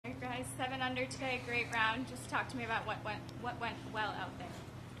7 under today, great round. Just talk to me about what went well out there.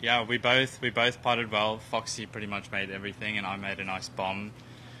 Yeah, we both putted well. Foxy pretty much made everything, and I made a nice bomb.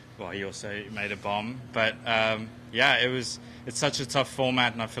 Well, he also made a bomb. But yeah, it's such a tough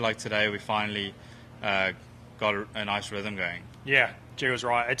format, and I feel like today we finally got a nice rhythm going. Yeah, G was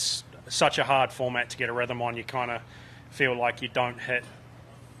right. It's such a hard format to get a rhythm on. You kind of feel like you don't hit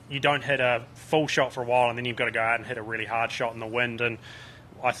a full shot for a while, and then you've got to go out and hit a really hard shot in the wind. And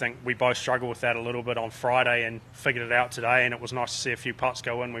I think we both struggled with that a little bit on Friday and figured it out today, and it was nice to see a few putts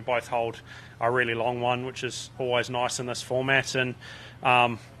go in. We both hold a really long one, which is always nice in this format. And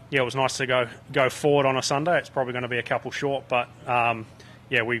yeah, it was nice to go forward on a Sunday. It's probably going to be a couple short, but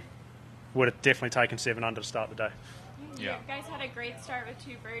yeah, we would have definitely taken 7 under to start the day. Yeah. You guys had a great start with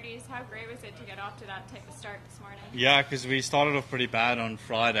 2 birdies. How great was it to get off to that type of start this morning? Yeah, because we started off pretty bad on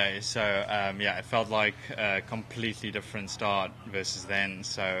Friday, so yeah, it felt like a completely different start versus then.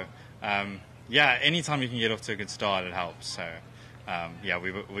 So yeah, anytime you can get off to a good start, it helps. So yeah,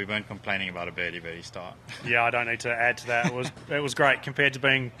 we weren't complaining about a birdie start. Yeah, I don't need to add to that. It was great compared to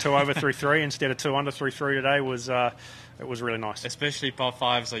being 2 over 3-3 instead of 2 under 3-3 today. It was really nice. Especially par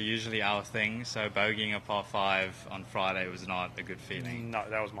 5s are usually our thing, so bogeying a par 5 on Friday was not a good feeling. No,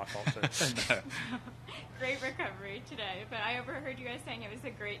 that was my fault too. No. Great recovery today, but I overheard you guys saying it was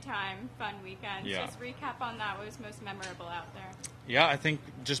a great time, fun weekend. Yeah. Just recap on that. What was most memorable out there? Yeah, I think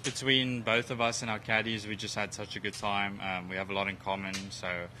just between both of us and our caddies, we just had such a good time. We have a lot in common,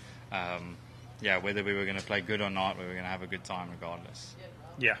 so yeah, whether we were going to play good or not, we were going to have a good time regardless.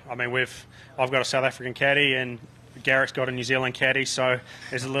 Yeah, I mean, I've got a South African caddy and Garrick's got a New Zealand caddy, so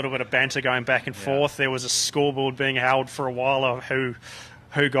there's a little bit of banter going back and forth. There was a scoreboard being held for a while of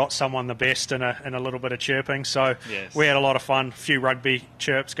who got someone the best and a little bit of chirping. So yes, we had a lot of fun. A few rugby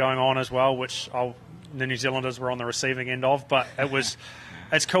chirps going on as well, which the New Zealanders were on the receiving end of. But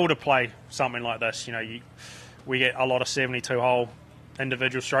it's cool to play something like this. You know, we get a lot of 72-hole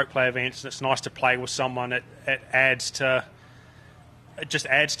individual stroke play events, and it's nice to play with someone. It just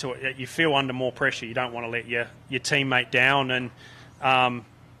adds to it. You feel under more pressure. You don't want to let your teammate down. And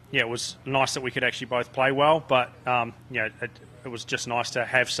yeah, it was nice that we could actually both play well. But yeah, it was just nice to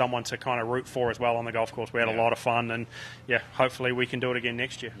have someone to kind of root for as well on the golf course. We had a lot of fun, and yeah, hopefully we can do it again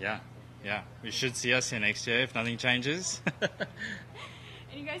next year. Yeah, you should see us here next year if nothing changes.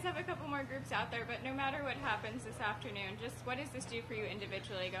 And you guys have a couple more groups out there, but no matter what happens this afternoon, just what does this do for you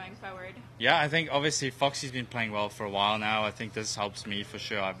individually going forward? Yeah, I think obviously Foxy's been playing well for a while now. I think this helps me for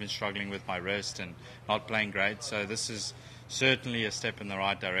sure. I've been struggling with my wrist and not playing great, so this is certainly a step in the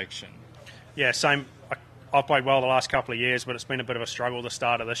right direction. Yeah, same. I've played well the last couple of years, but it's been a bit of a struggle the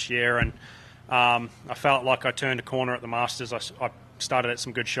start of this year, and I felt like I turned a corner at the Masters. I started at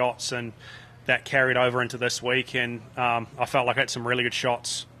some good shots, and that carried over into this week, and I felt like I had some really good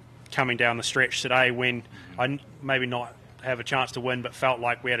shots coming down the stretch today when I maybe not have a chance to win, but felt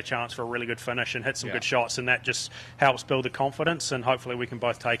like we had a chance for a really good finish and hit some good shots, and that just helps build the confidence, and hopefully we can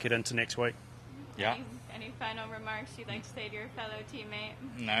both take it into next week. Yeah. Any final remarks you'd like to say to your fellow teammate?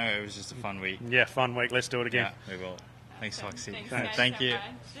 No, it was just a fun week. Yeah, fun week. Let's do it again. Yeah, we will. Thanks, Awesome. Foxy. Thanks Thank so you. much.